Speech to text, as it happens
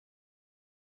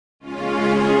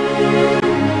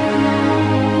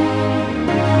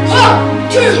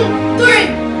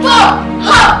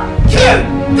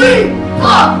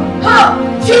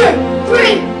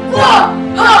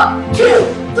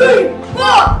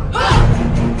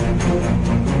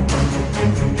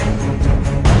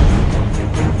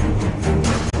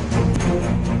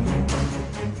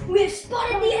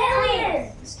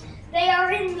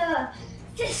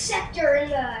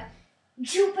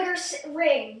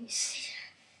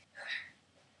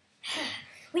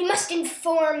We must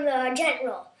inform the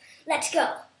general. Let's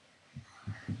go.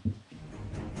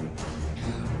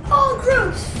 All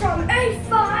groups from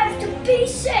A5 to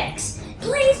B6,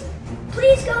 please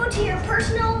go to your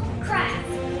personal craft.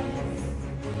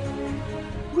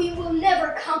 We will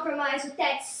never compromise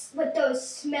with those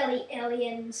smelly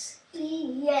aliens.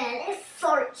 Yeah, they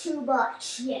fart too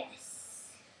much. Yes.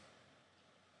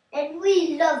 And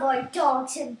we love our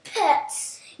dogs and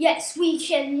pets. Yes, we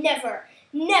can never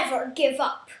give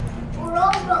up. We're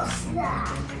almost there.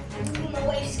 My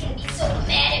wife's gonna be so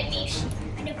mad at me.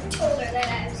 I never told her that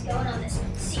I was going on this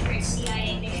secret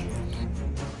CIA mission.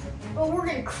 But we're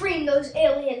gonna cream those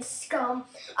alien scum.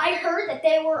 I heard that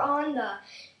they were on the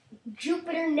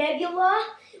Jupiter Nebula.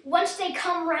 Once they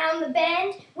come round the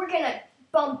bend, we're gonna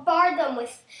bombard them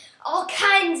with all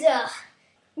kinds of...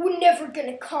 We're never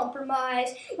gonna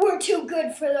compromise. We're too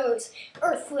good for those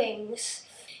Earthlings.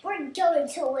 We're going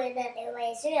to win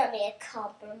anyways. We don't need a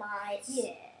compromise.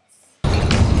 Yes.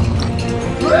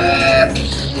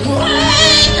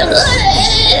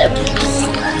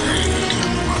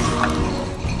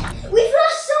 We've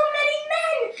lost so many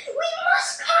men. We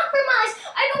must compromise.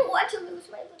 I don't want to lose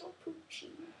my little Poochie.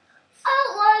 I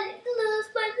don't want to lose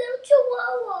my little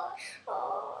Chihuahua.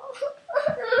 Oh.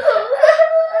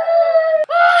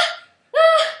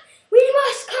 We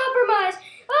must compromise.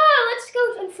 Let's go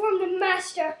inform the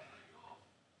master.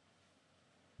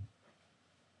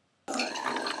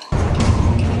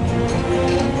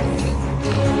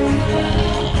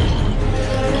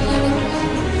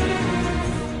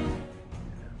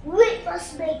 We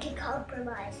must make a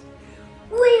compromise.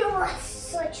 We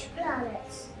must switch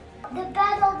planets. The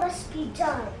battle must be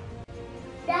done.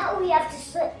 Now we have to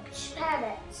switch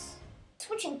planets.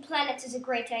 Switching planets is a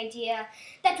great idea.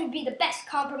 That would be the best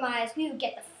compromise. We would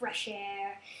get the fresh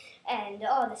air and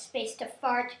all the space to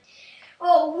fart.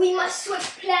 Oh, we must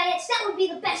switch planets. That would be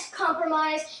the best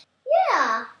compromise.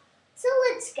 Yeah. So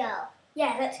let's go.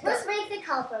 Yeah, let's go. Let's make the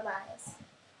compromise.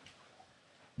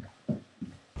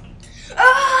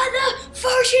 The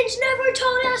Farsians never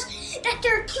told us that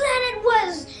their planet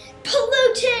was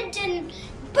polluted and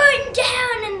burned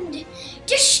down and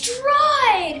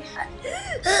destroyed.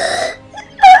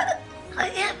 I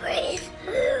can't breathe.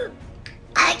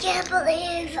 I can't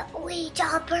believe we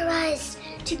compromised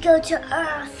to go to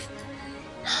Earth.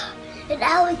 And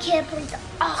now we can't breathe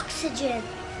oxygen.